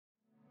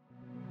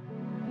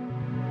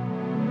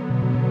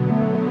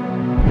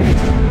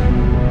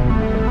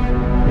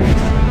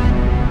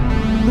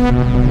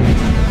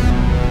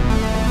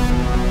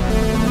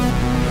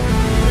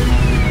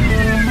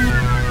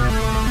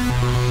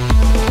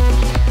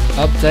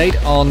Update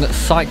on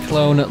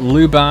Cyclone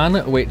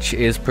Luban, which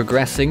is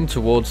progressing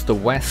towards the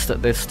west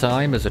at this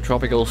time as a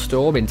tropical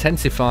storm,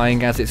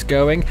 intensifying as it's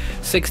going,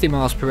 60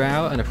 miles per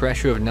hour and a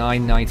pressure of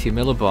 990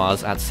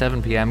 millibars at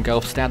 7 p.m.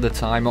 Gulf Standard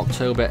Time,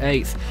 October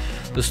 8th.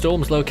 The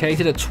storm's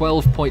located at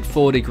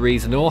 12.4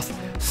 degrees north,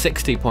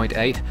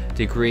 60.8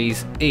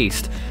 degrees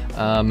east,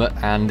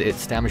 and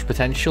its damage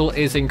potential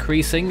is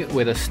increasing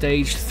with a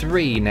stage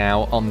 3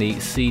 now on the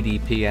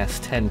CDPS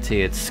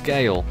 10-tiered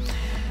scale.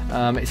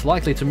 It's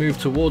likely to move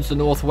towards the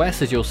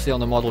northwest, as you'll see on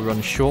the model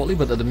run shortly,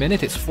 but at the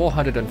minute it's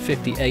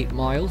 458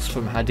 miles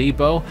from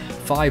Hadibo,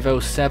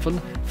 507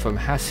 from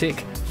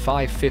Hasik,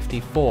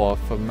 554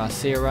 from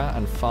Masira,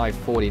 and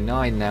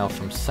 549 now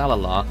from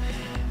Salalah,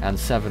 and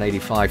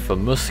 785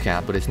 from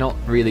Muscat, but it's not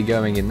really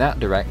going in that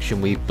direction,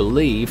 we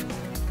believe.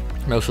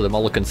 Most of the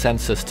model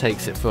consensus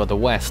takes it further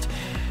west.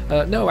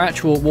 No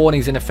actual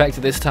warnings in effect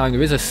at this time.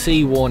 There is a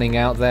sea warning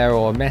out there,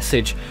 or a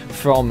message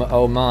from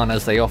Oman,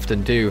 as they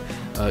often do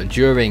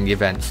during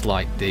events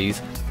like these,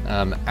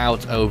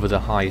 out over the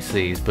high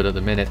seas, but at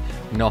the minute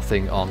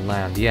nothing on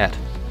land yet.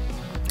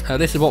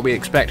 This is what we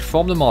expect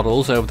from the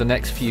models over the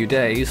next few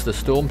days. The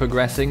storm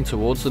progressing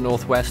towards the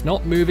northwest,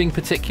 not moving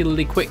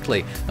particularly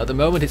quickly. At the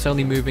moment it's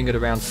only moving at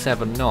around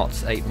 7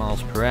 knots, 8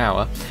 miles per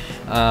hour,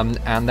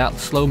 and that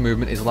slow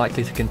movement is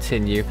likely to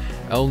continue,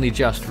 only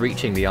just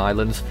reaching the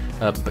islands,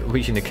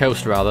 reaching the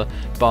coast rather,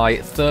 by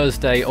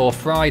Thursday or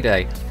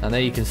Friday. And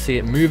there you can see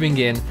it moving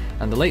in,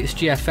 and the latest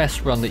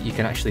GFS run that you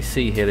can actually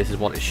see here, this is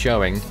what it's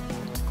showing.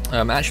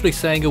 Actually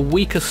saying a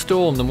weaker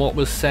storm than what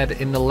was said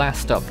in the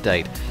last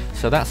update,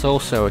 so that's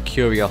also a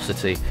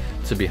curiosity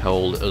to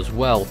behold as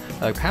well.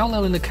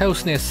 Paralleling the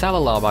coast near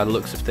Salalah by the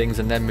looks of things,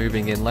 and then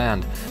moving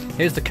inland.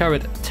 Here's the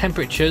current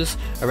temperatures,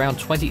 around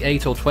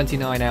 28 or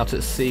 29 out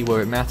at sea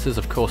where it matters.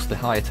 Of course the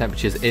higher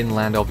temperatures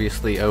inland,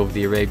 obviously over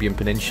the Arabian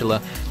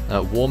Peninsula.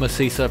 Warmer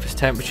sea surface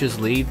temperatures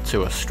lead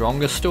to a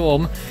stronger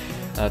storm.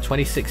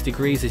 26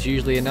 degrees is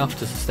usually enough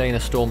to sustain a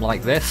storm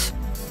like this.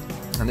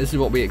 And this is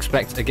what we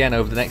expect again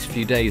over the next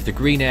few days. The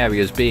green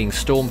areas being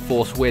storm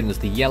force winds,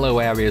 the yellow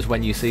areas,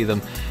 when you see them,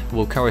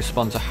 will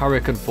correspond to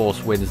hurricane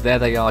force winds. There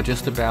they are,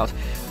 just about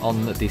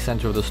on the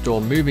center of the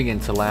storm, moving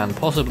into land,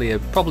 probably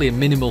a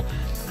minimal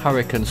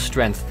hurricane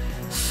strength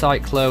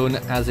cyclone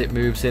as it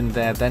moves in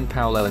there, then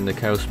paralleling the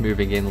coast,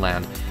 moving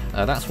inland.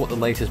 That's what the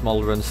latest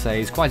model run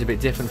says, quite a bit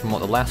different from what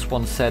the last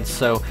one said,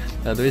 so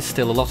there is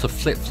still a lot of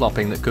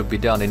flip-flopping that could be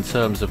done in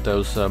terms of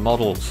those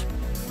models.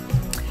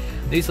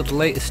 These are the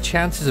latest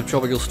chances of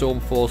tropical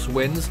storm force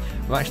winds.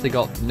 We've actually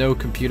got no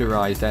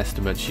computerized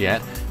estimates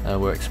yet.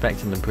 We're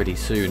expecting them pretty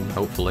soon,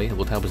 hopefully. It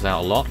will help us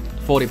out a lot.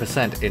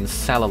 40% in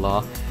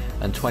Salalah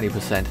and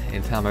 20%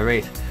 in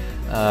Tamarit.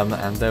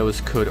 And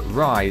those could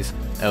rise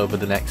over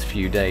the next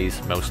few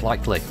days, most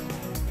likely.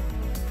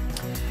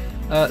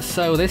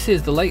 So this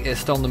is the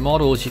latest on the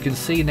models. You can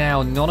see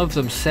now none of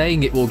them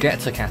saying it will get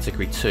to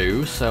Category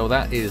 2, so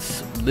that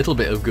is a little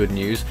bit of good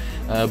news,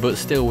 but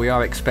still we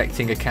are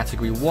expecting a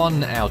Category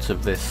 1 out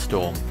of this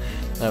storm.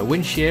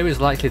 Wind shear is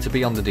likely to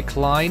be on the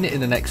decline in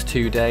the next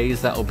 2 days.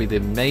 That will be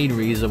the main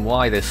reason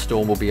why this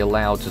storm will be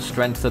allowed to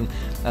strengthen.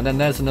 And then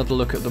there's another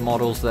look at the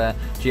models there,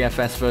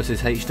 GFS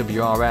versus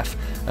HWRF.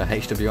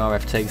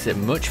 HWRF takes it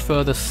much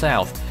further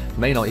south,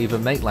 may not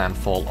even make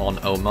landfall on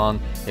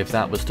Oman if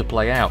that was to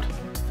play out.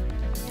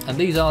 And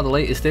these are the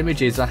latest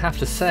images. I have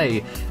to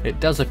say,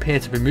 it does appear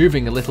to be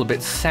moving a little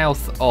bit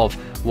south of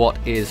what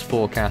is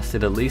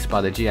forecasted, at least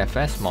by the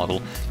GFS model.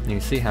 You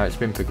can see how it's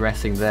been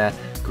progressing there,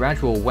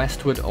 gradual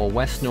westward or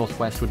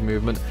west-northwestward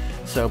movement,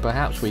 so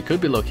perhaps we could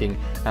be looking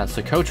at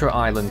Socotra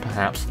Island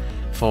perhaps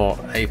for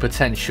a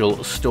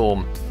potential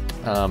storm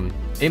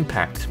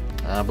impact.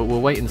 But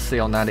we'll wait and see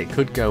on that. It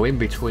could go in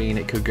between,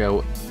 it could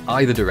go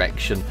either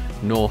direction,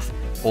 north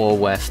or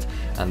west,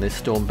 and this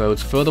storm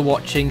bodes further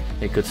watching.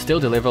 It could still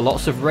deliver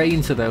lots of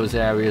rain to those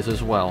areas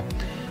as well.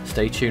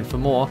 Stay tuned for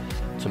more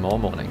tomorrow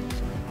morning.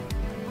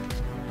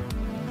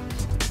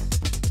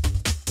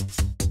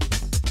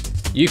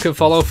 You can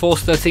follow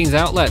Force 13's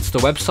outlets, the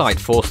website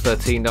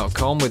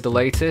force13.com with the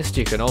latest.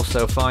 You can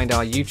also find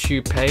our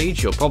YouTube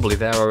page. You're probably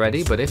there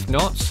already, but if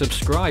not,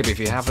 subscribe if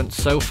you haven't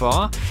so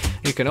far.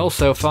 You can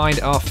also find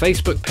our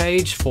Facebook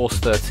page, Force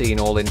 13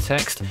 all in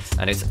text,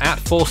 and it's at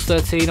Force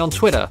 13 on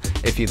Twitter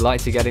if you'd like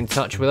to get in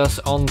touch with us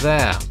on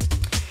there.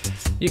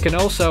 You can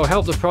also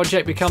help the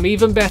project become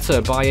even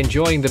better by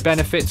enjoying the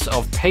benefits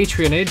of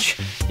patronage.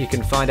 You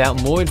can find out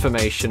more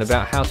information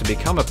about how to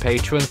become a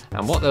patron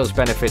and what those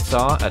benefits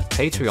are at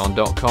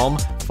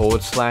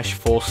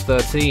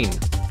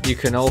patreon.com/Force13. You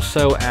can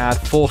also add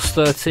Force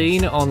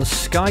 13 on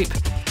Skype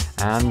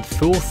and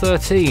Fool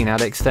 13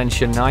 at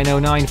extension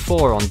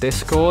 9094 on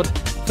Discord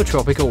for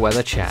tropical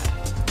weather chat.